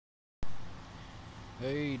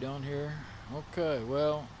Hey, Don here. Okay,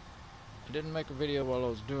 well, I didn't make a video while I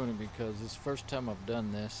was doing it because it's the first time I've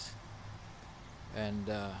done this, and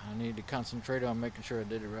I need to concentrate on making sure I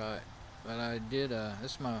did it right. But I did.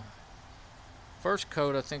 This is my first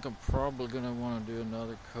coat. I think I'm probably gonna want to do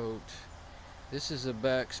another coat. This is a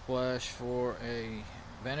backsplash for a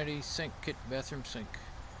vanity sink kit, bathroom sink,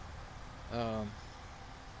 um,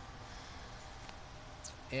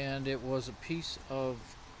 and it was a piece of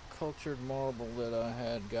cultured marble that I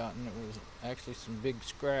had gotten. It was actually some big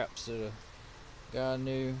scraps that a guy I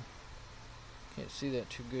knew. Can't see that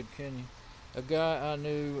too good, can you? A guy I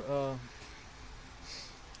knew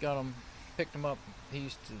got them, picked them up. He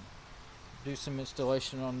used to do some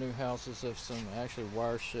installation on new houses of some actually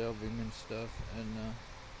wire shelving and stuff, and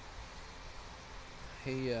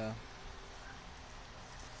he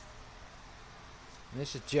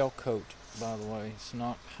this is gel coat, by the way. It's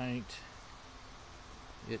not paint.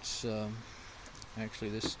 It's actually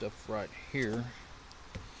this stuff right here.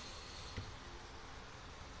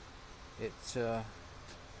 It's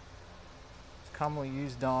commonly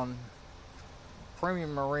used on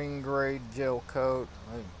premium marine grade gel coat.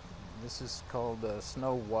 This is called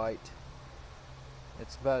Snow White.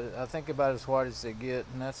 It's about, I think, about as white as they get,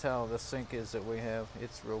 and that's how the sink is that we have.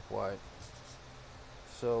 It's real white.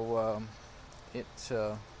 So it's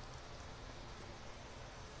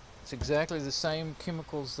exactly the same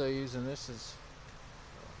chemicals they use, and this is,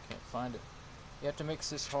 I can't find it. You have to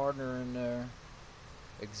mix this hardener in there.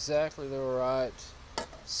 Exactly the right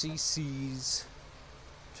cc's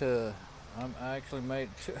to. I actually made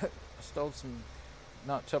stole some,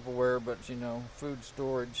 not Tupperware, but food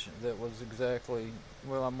storage that was exactly,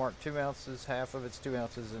 well, I marked 2 ounces, half of it's 2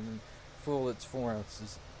 ounces, and full it's 4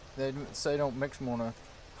 ounces. They say don't mix more than a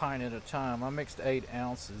pint at a time. I mixed 8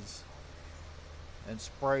 ounces and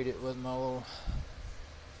sprayed it with my little.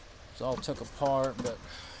 It's all took apart, but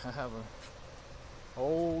I have a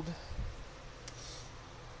old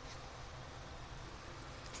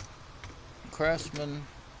Craftsman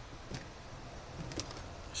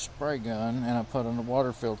spray gun, and I put a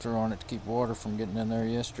water filter on it to keep water from getting in there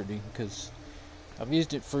yesterday, because I've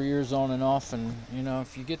used it for years on and off, and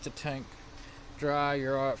if you get the tank dry,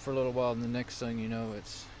 you're alright for a little while, and the next thing you know,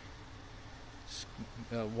 it's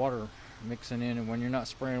water mixing in, and when you're not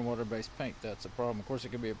spraying water-based paint, that's a problem. Of course, it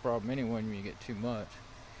could be a problem anyway when you get too much.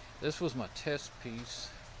 This was my test piece.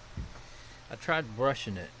 I tried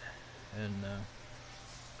brushing it and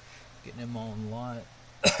getting them on light,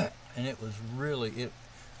 and it was really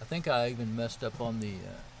I think I even messed up on the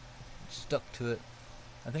stuck to it.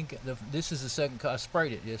 I think this is the second I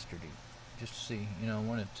sprayed it yesterday just to see. I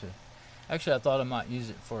wanted to. Actually, I thought I might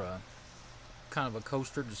use it for a kind of a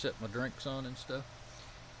coaster to set my drinks on and stuff.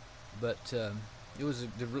 But it was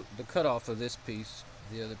the cutoff of this piece,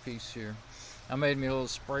 the other piece here. I made me a little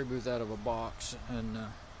spray booth out of a box, and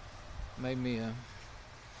made me a.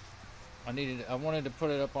 I wanted to put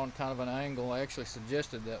it up on kind of an angle. I actually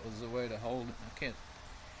suggested that was the way to hold it. I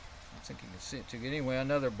think you can see it too. Anyway,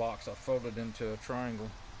 another box I folded into a triangle.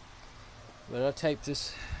 But I taped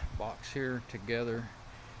this box here together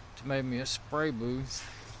to make me a spray booth.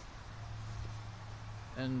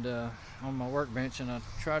 And on my workbench, and I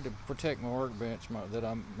tried to protect my workbench,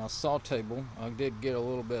 my saw table. I did get a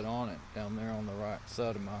little bit on it down there on the right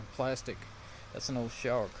side of my plastic. That's an old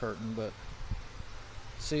shower curtain, but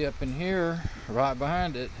see, up in here, right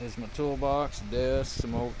behind it, is my toolbox, desk,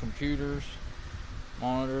 some old computers,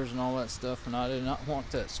 monitors, and all that stuff, and I did not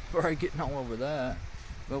want that spray getting all over that.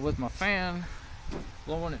 But with my fan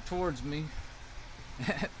blowing it towards me,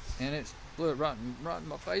 and it blew it right in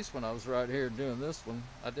my face when I was right here doing this one.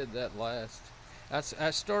 I did that last. I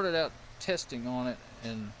started out testing on it,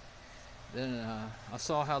 and then I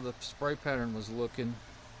saw how the spray pattern was looking,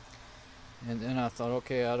 and then I thought,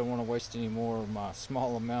 okay, I don't want to waste any more of my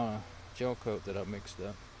small amount of gel coat that I mixed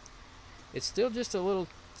up. It's still just a little,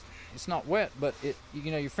 it's not wet, but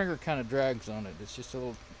your finger kind of drags on it. It's just a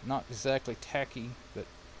little, not exactly tacky, but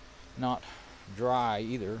not dry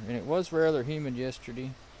either. And it was rather humid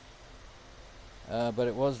yesterday, but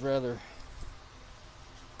it was rather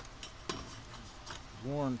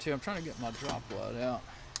warm too. I'm trying to get my drop light out.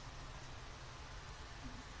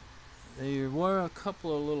 There were a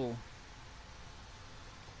couple of little,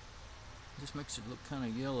 just makes it look kind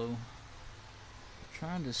of yellow. I'm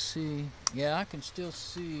trying to see. Yeah, I can still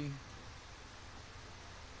see.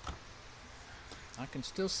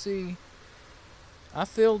 I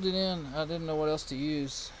filled it in. I didn't know what else to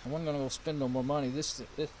use. I wasn't going to go spend no more money. This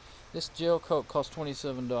gel coat cost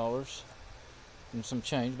 $27 and some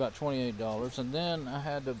change, about $28. And then I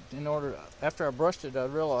had to, after I brushed it, I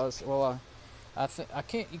realized, well,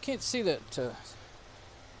 you can't see that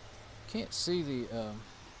can't see the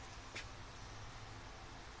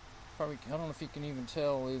probably, I don't know if you can even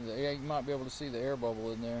tell either. Yeah, you might be able to see the air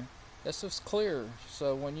bubble in there. That's just clear,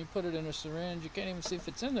 so when you put it in a syringe, you can't even see if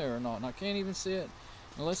it's in there or not. And I can't even see it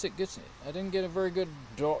unless it gets. I didn't get a very good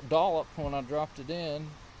dollop when I dropped it in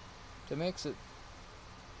to mix it.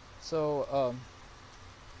 So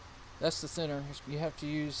that's the thinner. You have to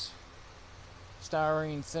use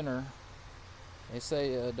styrene thinner. They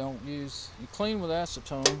say don't use. You clean with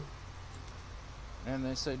acetone. And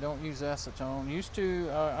they say don't use acetone. Used to,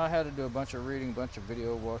 I had to do a bunch of reading, a bunch of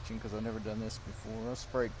video watching because I've never done this before. I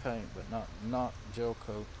sprayed paint, but not gel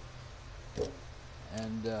coat.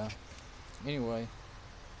 And anyway,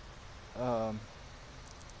 I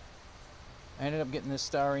ended up getting this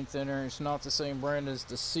styrene thinner. It's not the same brand as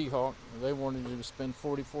the Seahawk. They wanted you to spend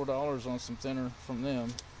 $44 on some thinner from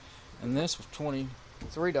them, and this was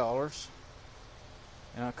 $23.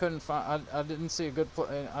 And I couldn't find, I didn't see a good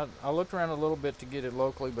place. I looked around a little bit to get it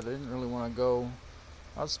locally, but I didn't really want to go.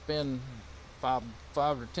 I'd spend $5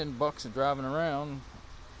 or $10 driving around.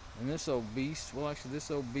 And this old beast, well actually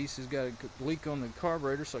this old beast has got a leak on the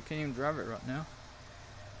carburetor, so I can't even drive it right now.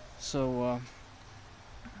 So,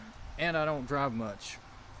 and I don't drive much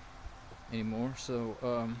anymore. So,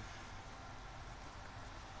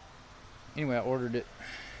 anyway, I ordered it.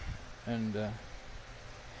 And,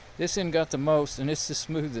 this end got the most, and it's the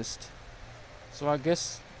smoothest. So I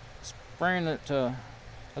guess spraying it, I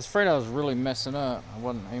was afraid I was really messing up. I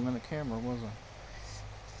wasn't aiming the camera, was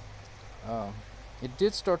I? It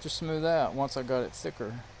did start to smooth out once I got it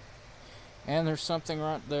thicker. And there's something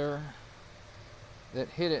right there that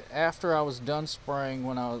hit it after I was done spraying.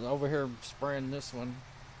 When I was over here spraying this one,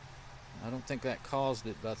 I don't think that caused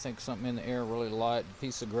it, but I think something in the air really light, a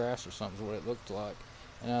piece of grass or something is what it looked like.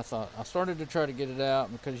 And I thought, I started to try to get it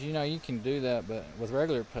out because you know you can do that but with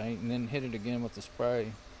regular paint, and then hit it again with the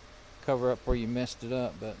spray, cover up where you messed it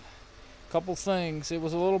up. But a couple things, it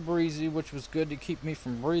was a little breezy, which was good to keep me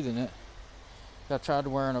from breathing it. I tried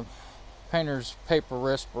wearing a painter's paper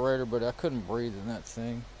respirator, but I couldn't breathe in that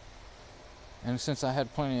thing. And since I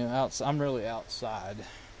had plenty of outside, I'm really outside,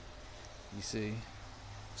 you see,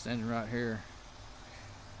 standing right here,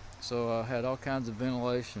 so I had all kinds of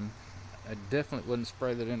ventilation. I definitely wouldn't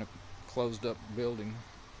spray that in a closed up building.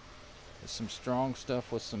 There's some strong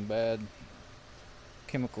stuff with some bad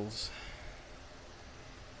chemicals.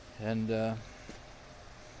 And but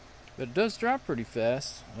it does dry pretty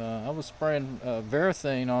fast. I was spraying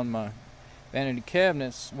Varathane on my vanity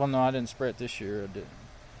cabinets. Well, no, I didn't spray it this year. I did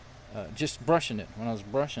just brushing it. When I was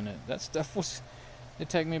brushing it, that stuff was, it'd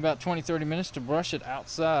take me about 20-30 minutes to brush it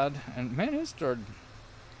outside, and man, it started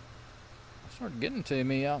getting to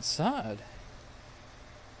me outside.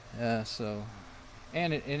 So,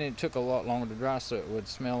 and it took a lot longer to dry, so it would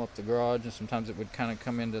smell up the garage, and sometimes it would kind of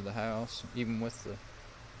come into the house, even with the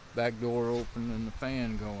back door open and the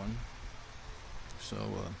fan going. So,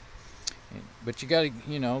 but you got to,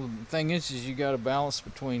 you know, the thing is you got to balance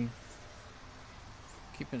between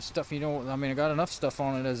keeping stuff, you know, I mean, I got enough stuff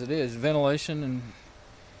on it as it is, ventilation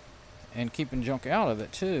and keeping junk out of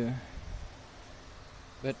it too.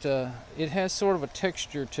 But it has sort of a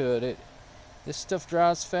texture to it. This stuff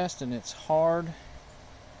dries fast and it's hard.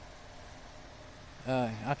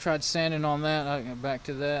 I tried sanding on that. Back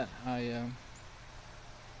to that. I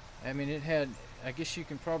mean, it had, I guess you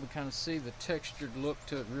can probably kind of see the textured look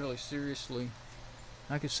to it really seriously.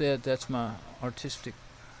 Like I said, that's my artistic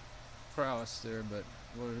prowess there, but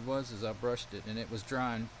what it was is I brushed it and it was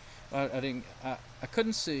drying. I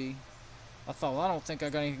couldn't see. I thought, well, I don't think I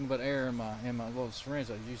got anything but air in my little syringe.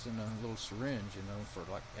 I was using a little syringe, you know, for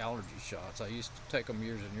like allergy shots. I used to take them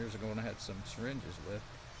years and years ago when I had some syringes left.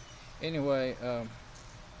 Anyway,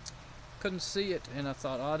 couldn't see it, and I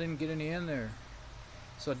thought, oh, I didn't get any in there.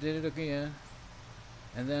 So I did it again,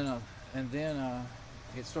 and then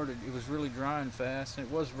it started. It was really drying fast, and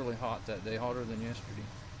it was really hot that day, hotter than yesterday.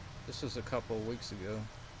 This was a couple of weeks ago.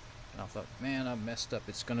 And I thought, man, I messed up.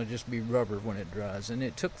 It's going to just be rubber when it dries. And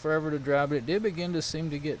it took forever to dry, but it did begin to seem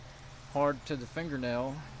to get hard to the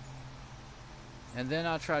fingernail. And then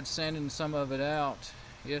I tried sanding some of it out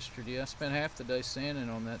yesterday. I spent half the day sanding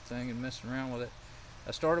on that thing and messing around with it.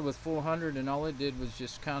 I started with 400, and all it did was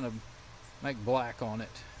just kind of make black on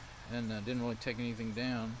it. And didn't really take anything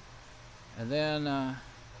down. And then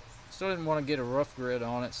still didn't want to get a rough grit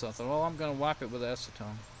on it, so I thought, well, I'm going to wipe it with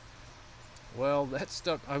acetone. Well, that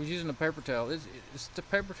stuck. I was using a paper towel. It's the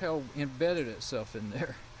paper towel embedded itself in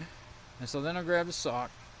there. And so then I grabbed a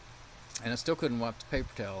sock, and I still couldn't wipe the paper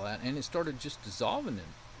towel out, and it started just dissolving in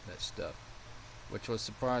that stuff, which was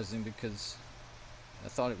surprising because I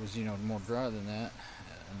thought it was, you know, more dry than that,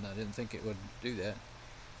 and I didn't think it would do that.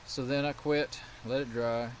 So then I quit, let it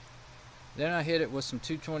dry. Then I hit it with some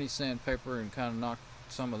 220 sandpaper and kind of knocked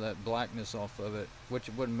some of that blackness off of it, which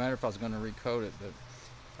it wouldn't matter if I was going to recoat it, but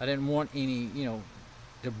I didn't want any,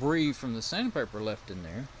 debris from the sandpaper left in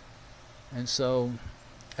there. And so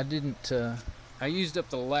I didn't, I used up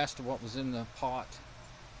the last of what was in the pot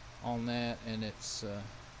on that, and it's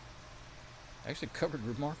actually covered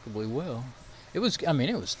remarkably well. It was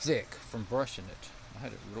thick from brushing it. I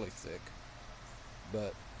had it really thick,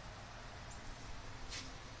 but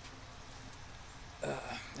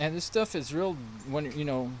and this stuff is real when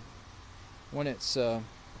it's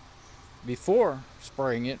before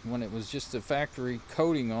spraying it, when it was just a factory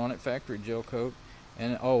coating on it, factory gel coat,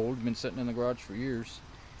 and old, been sitting in the garage for years.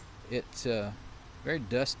 It's very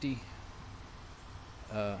dusty,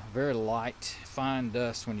 very light, fine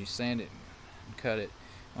dust when you sand it and cut it.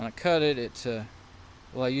 When I cut it,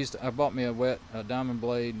 I bought me a diamond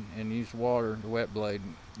blade and used water, the wet blade,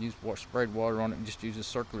 sprayed water on it and just used a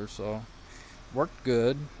circular saw. Worked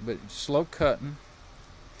good, but slow cutting,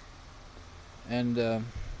 and I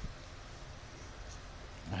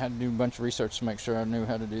had to do a bunch of research to make sure I knew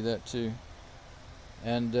how to do that too.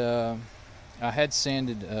 And I had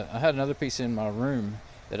sanded. I had another piece in my room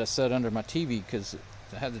that I set under my TV because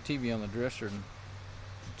I had the TV on the dresser, and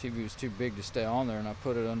the TV was too big to stay on there, and I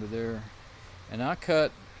put it under there. And I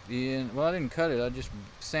cut the end. Well, I didn't cut it. I just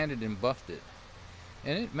sanded and buffed it,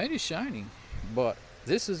 and it made it shiny. But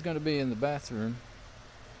this is going to be in the bathroom,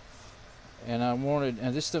 and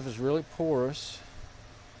and this stuff is really porous,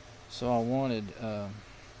 so I wanted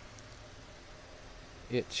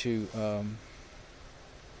it to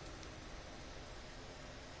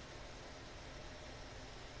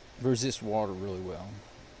resist water really well.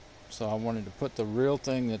 So I wanted to put the real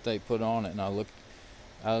thing that they put on it, and I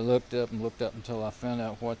looked up until I found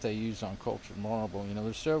out what they use on cultured marble.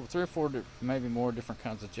 There's 3 or 4 maybe more different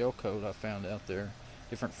kinds of gel coat I found out there,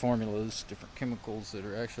 different formulas, different chemicals that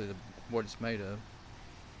are actually what it's made of.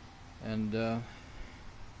 And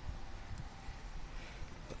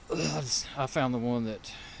I found the one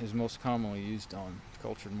that is most commonly used on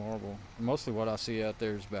cultured marble. Mostly what I see out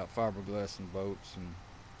there is about fiberglass and boats, and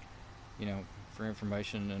for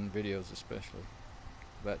information and videos especially.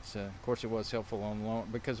 But of course it was helpful on loan,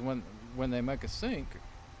 because when they make a sink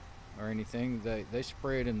or anything, they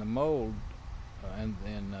spray it in the mold and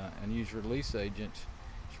use release agent.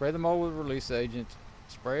 Spray the mold with release agent,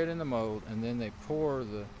 spray it in the mold, and then they pour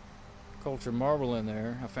the cultured marble in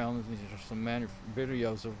there. I found some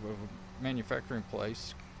videos of a manufacturing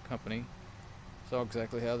company. Saw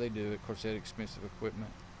exactly how they do it. Of course, they had expensive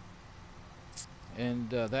equipment, and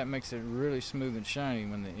that makes it really smooth and shiny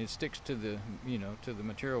when it sticks to the to the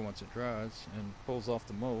material once it dries, and pulls off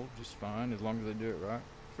the mold just fine as long as they do it right.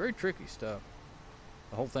 It's very tricky stuff.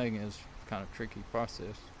 The whole thing is kind of tricky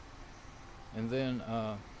process, and then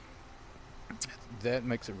that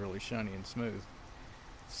makes it really shiny and smooth.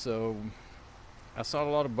 So I saw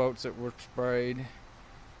a lot of boats that were sprayed,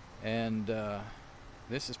 and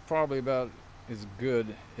this is probably about as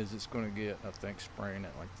good as it's going to get, I think, spraying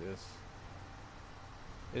it like this.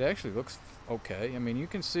 It actually looks okay. I mean, you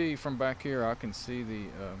can see from back here, I can see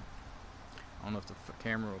I don't know if the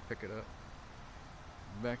camera will pick it up.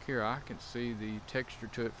 Back here, I can see the texture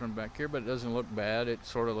to it from back here, but it doesn't look bad. It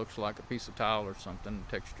sort of looks like a piece of tile or something,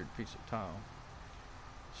 a textured piece of tile.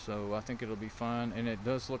 So I think it'll be fine, and it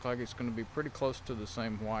does look like it's going to be pretty close to the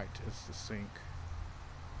same white as the sink.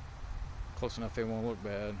 Close enough it won't look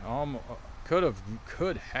bad. I could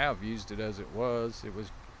have used it as it was.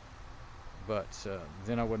 But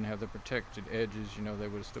then I wouldn't have the protected edges. They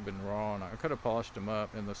would have still been raw, and I could have polished them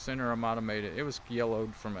up. In the center, I might have made it. It was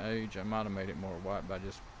yellowed from age. I might have made it more white by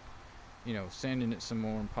just, sanding it some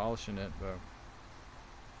more and polishing it. But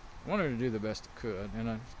I wanted to do the best I could,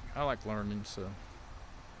 and I like learning. So,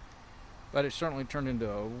 but it certainly turned into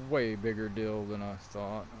a way bigger deal than I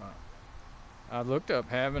thought. I looked up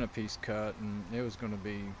having a piece cut, and it was going to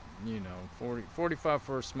be, $45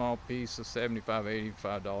 for a small piece, so $75,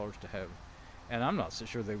 $85 to have. And I'm not so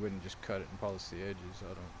sure they wouldn't just cut it and polish the edges. I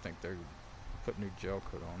don't think they would put new gel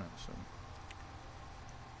coat on it.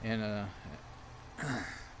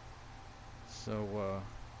 So,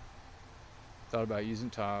 thought about using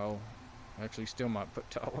tile. Actually, still might put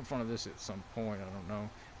tile in front of this at some point. I don't know.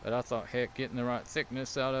 But I thought, heck, getting the right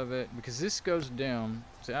thickness out of it, because this goes down.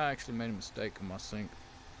 See, I actually made a mistake on my sink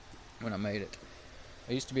when I made it.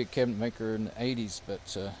 I used to be a cabinet maker in the 80s,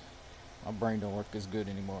 but my brain don't work as good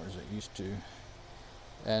anymore as it used to.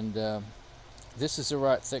 And this is the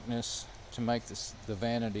right thickness to make the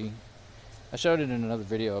vanity. I showed it in another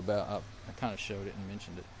video about, I kind of showed it and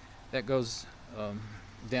mentioned it. That goes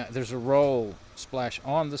down, there's a roll splash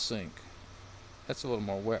on the sink. That's a little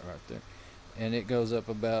more wet right there. And it goes up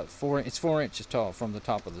about it's 4 inches tall from the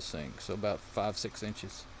top of the sink, so about 5-6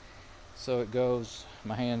 inches. So it goes,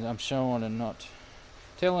 my hand, I'm showing and not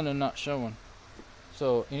telling and not showing.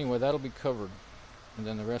 So anyway, that'll be covered, and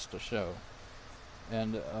then the rest will show.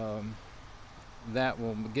 And that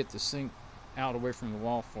will get the sink out away from the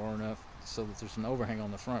wall far enough so that there's an overhang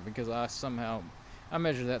on the front, because I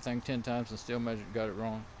measured that thing 10 times and still got it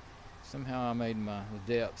wrong. Somehow I made the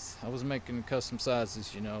depth. I was making custom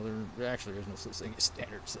sizes, there actually is no such thing as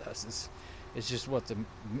standard sizes. It's just what the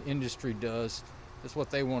industry does. It's what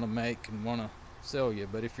they want to make and want to sell you.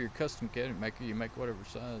 But if you're a custom cabinet maker, you make whatever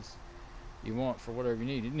size you want for whatever you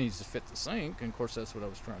need. It needs to fit the sink, and of course that's what I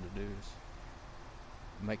was trying to do, is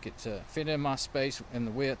make it fit in my space and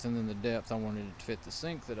the width, and then the depth. I wanted it to fit the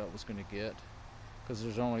sink that I was going to get, because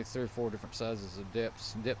there's only 3 or 4 different sizes of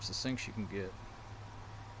depths of sinks you can get.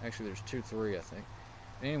 Actually, there's 2, 3, I think.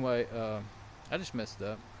 Anyway, I just messed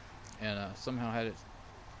up, and somehow had it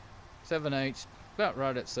 7/8, about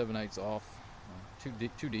right at 7/8 off,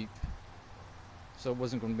 too deep. So it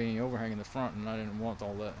wasn't going to be any overhang in the front, and I didn't want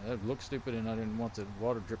all that. That looked stupid, and I didn't want the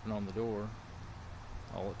water dripping on the door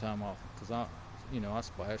all the time off, because I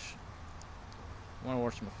splash. I want to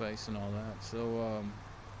wash my face and all that.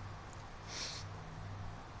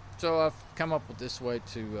 So I've come up with this way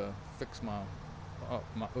to fix my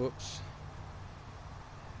oops,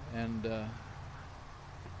 and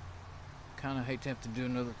kind of hate to have to do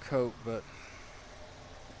another coat, but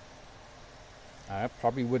I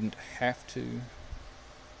probably wouldn't have to,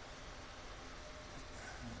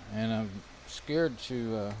 and I'm scared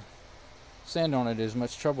to sand on it as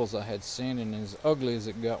much trouble as I had sanding, as ugly as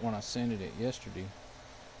it got when I sanded it yesterday.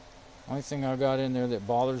 Only thing I got in there that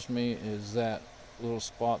bothers me is that little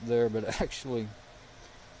spot there, but actually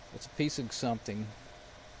it's a piece of something,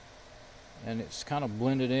 and it's kind of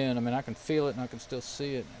blended in. I mean, I can feel it and I can still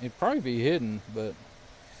see it. It'd probably be hidden, but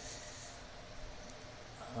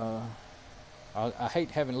I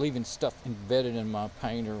hate leaving stuff embedded in my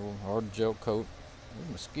paint or gel coat. There's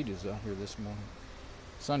mosquitoes out here this morning.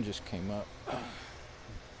 Sun just came up.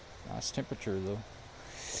 Nice temperature though.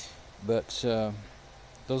 But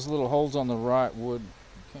those little holes on the right wood,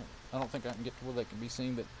 I don't think I can get to where they can be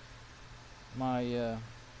seen, but my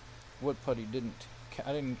wood putty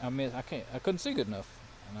I couldn't see good enough.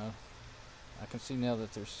 And I can see now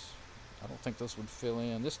that I don't think those would fill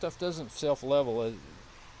in. This stuff doesn't self-level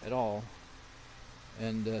at all.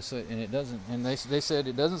 And it doesn't, and they said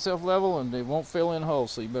it doesn't self-level and they won't fill in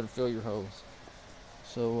holes, so you better fill your holes.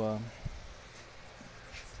 So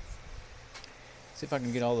see if I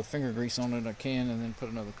can get all the finger grease on it I can, and then put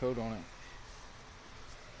another coat on it.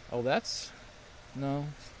 Oh, no,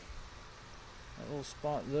 that little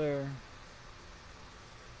spot there.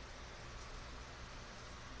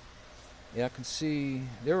 Yeah, I can see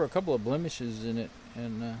there were a couple of blemishes in it,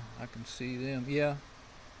 and I can see them. Yeah.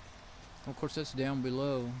 Of course, that's down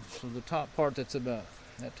below. So the top part, that's about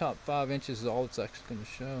that top 5 inches is all it's actually going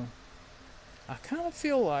to show. I kind of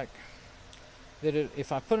feel like that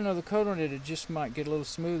if I put another coat on it, it just might get a little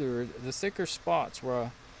smoother. The thicker spots where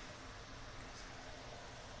I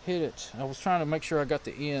hit it, I was trying to make sure I got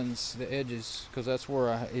the ends, the edges, because that's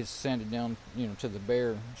where it's sanded down, to the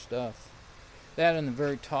bare stuff. That and the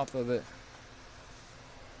very top of it.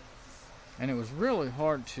 And it was really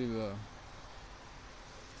hard to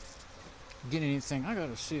get anything. I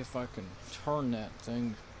gotta see if I can turn that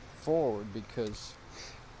thing forward, because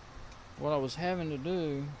what I was having to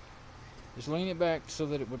do is lean it back so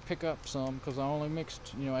that it would pick up some, because I only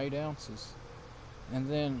mixed 8 ounces, and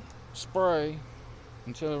then spray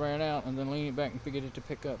until it ran out, and then lean it back and get it to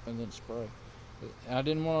pick up, and then spray. I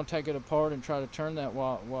didn't want to take it apart and try to turn that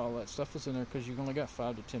while that stuff was in there, because you've only got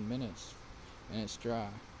 5 to 10 minutes and it's dry.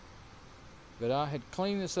 But I had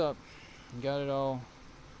cleaned this up and got it all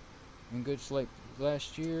in good shape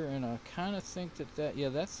last year, and I kind of think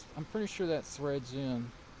I'm pretty sure that threads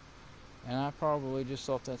in, and I probably just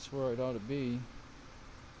thought that's where it ought to be.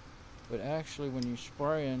 But actually, when you're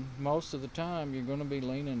spraying, most of the time you're going to be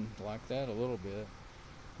leaning like that a little bit.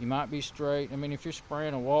 You might be straight. I mean, if you're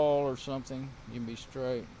spraying a wall or something, you can be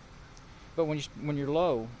straight. But when you're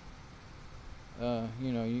low,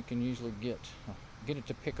 you can usually get it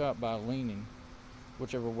to pick up by leaning,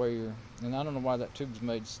 whichever way you're. And I don't know why that tube's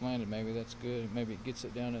made slanted. Maybe that's good. Maybe it gets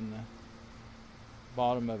it down in the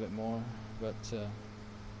bottom of it more. But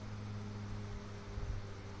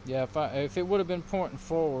yeah, if it would have been pointing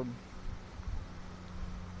forward,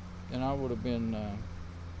 then I would have been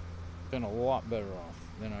a lot better off.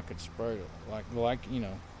 Then I could spray it like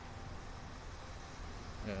yeah.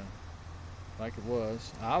 like it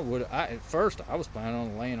was. At first I was planning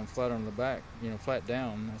on laying them flat on the back, flat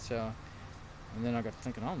down. That's how. And then I got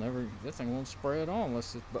thinking, that thing won't spray at all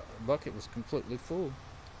unless this bucket was completely full.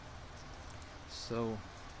 So,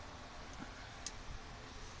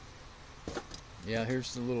 yeah,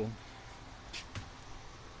 here's the little.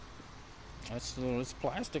 It's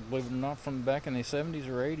plastic, believe it or not, from back in the 70s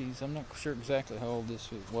or 80s. I'm not sure exactly how old this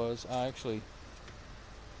was.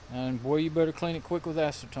 And boy, you better clean it quick with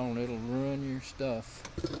acetone. It'll ruin your stuff.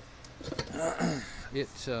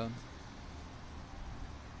 It's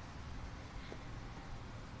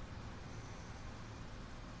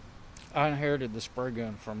I inherited the spray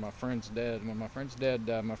gun from my friend's dad. When my friend's dad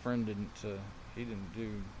died, my friend he didn't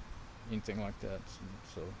do anything like that.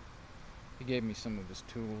 So he gave me some of his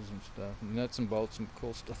tools and stuff, nuts and bolts and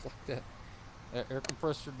cool stuff like that. That air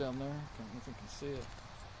compressor down there, I don't know if you can see it.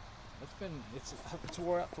 It's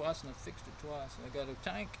wore out twice, and I fixed it twice. And I got a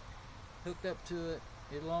tank hooked up to it.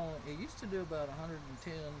 It used to do about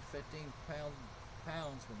 110, 15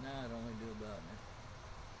 pounds, but now it only do about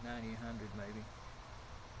 90, 100 maybe.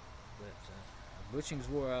 But bushings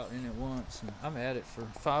wore out in it once, and I've had it for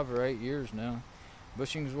 5 or 8 years now.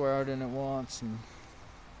 Bushings wore out in it once, and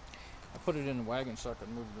I put it in the wagon so I could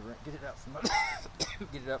move it around, get it out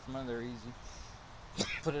from under there easy.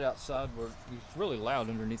 Put it outside where it's really loud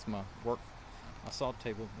underneath my saw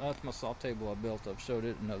table. That's my saw table I built. I've showed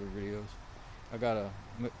it in other videos. I got a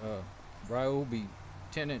Ryobi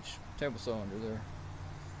 10-inch table saw under there,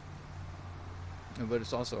 but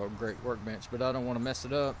it's also a great workbench. But I don't want to mess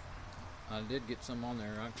it up. I did get some on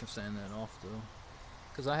there. I can sand that off though,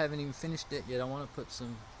 because I haven't even finished it yet. I want to put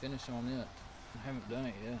some finish on it. I haven't done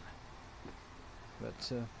it yet.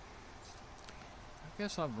 But I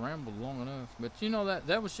guess I've rambled long enough. But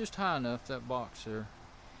that was just high enough, that box there,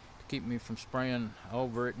 to keep me from spraying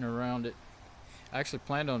over it and around it. I actually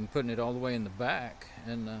planned on putting it all the way in the back,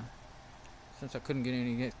 and since I couldn't get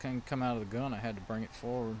any come out of the gun, I had to bring it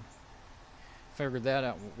forward. Figured that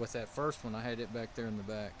out with that first one. I had it back there in the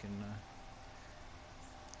back, and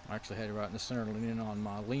I actually had it right in the center, leaning on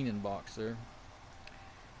my leaning box there.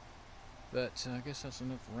 But I guess that's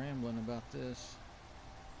enough rambling about this.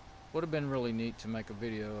 Would have been really neat to make a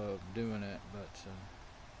video of doing it, but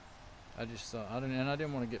I just thought I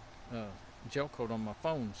didn't want to get gel coat on my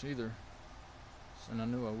phones either, and I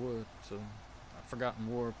knew I would. So I forgotten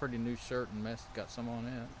wore a pretty new shirt and got some on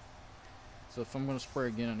it. So if I'm going to spray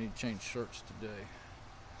again, I need to change shirts today.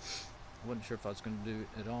 I wasn't sure if I was going to do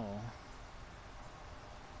it at all.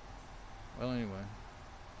 Well, anyway,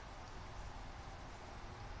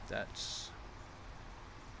 that's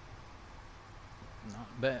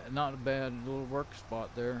not a bad little work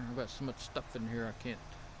spot there. I've got so much stuff in here I can't.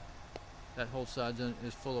 That whole side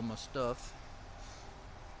is full of my stuff.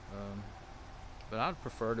 But I'd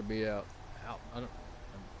prefer to be out. I don't.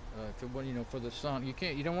 If it, for the sun,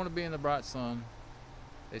 you don't want to be in the bright sun.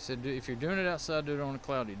 They said if you're doing it outside, do it on a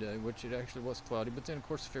cloudy day, which it actually was cloudy. But then, of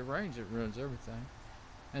course, if it rains, it ruins everything.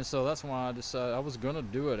 And so that's why I decided I was gonna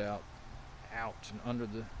do it out and under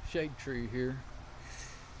the shade tree here.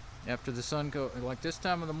 After the sun like this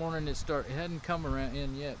time of the morning, it hadn't come around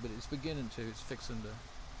in yet, but it's beginning to. It's fixing to.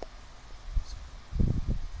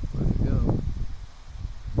 Let it go.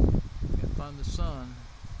 Gotta find the sun.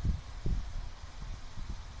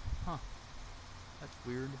 Huh? That's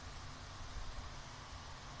weird.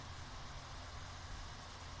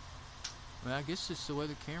 Well, I guess it's the way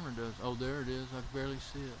the camera does. Oh, there it is. I can barely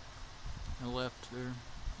see it. On the left there.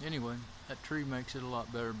 Anyway, that tree makes it a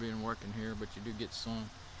lot better being working here, but you do get sun.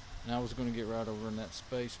 And I was going to get right over in that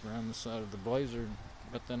space around the side of the Blazer,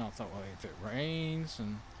 but then I thought, well, if it rains,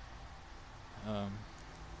 and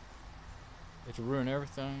it'll ruin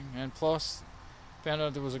everything. And plus, found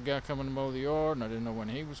out there was a guy coming to mow the yard, and I didn't know when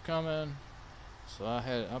he was coming, so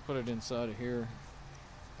I put it inside of here,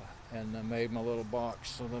 and I made my little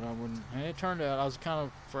box so that I wouldn't. And it turned out I was kind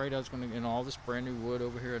of afraid I was going to get all this brand new wood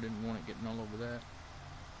over here. I didn't want it getting all over that.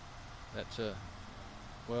 That's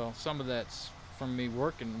well, some of that's from me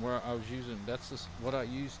working where I was using. That's just what I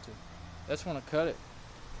used to. That's when I cut it.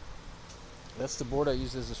 That's the board I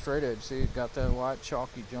used as a straight edge. See, it got that white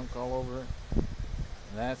chalky junk all over it.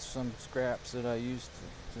 And that's some scraps that I used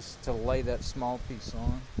just to lay that small piece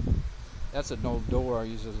on. That's an old door I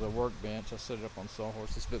use as a workbench. I set it up on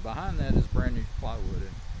sawhorses. But behind that is brand new plywood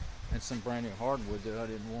and some brand new hardwood that I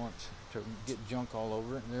didn't want to get junk all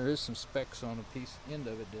over it. And there is some specks on a end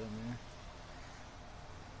of it down there.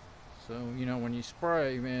 So, when you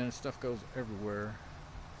spray, man, stuff goes everywhere.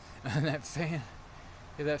 And that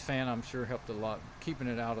fan I'm sure helped a lot keeping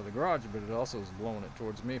it out of the garage, but it also was blowing it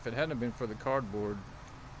towards me. If it hadn't been for the cardboard,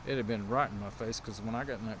 it had been right in my face, because when I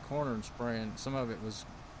got in that corner and spraying, some of it was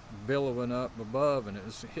billowing up above, and it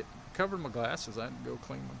was covered my glasses. I had to go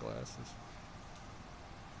clean my glasses.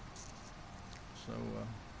 So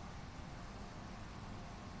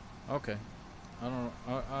okay, I don't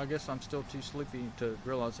know. I guess I'm still too sleepy to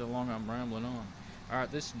realize how long I'm rambling on. All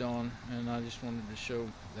right, this is dawn, and I just wanted to show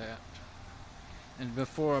that. And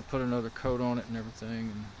before I put another coat on it and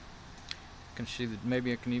everything, and can see that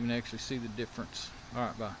maybe I can even actually see the difference. All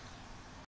right, bye.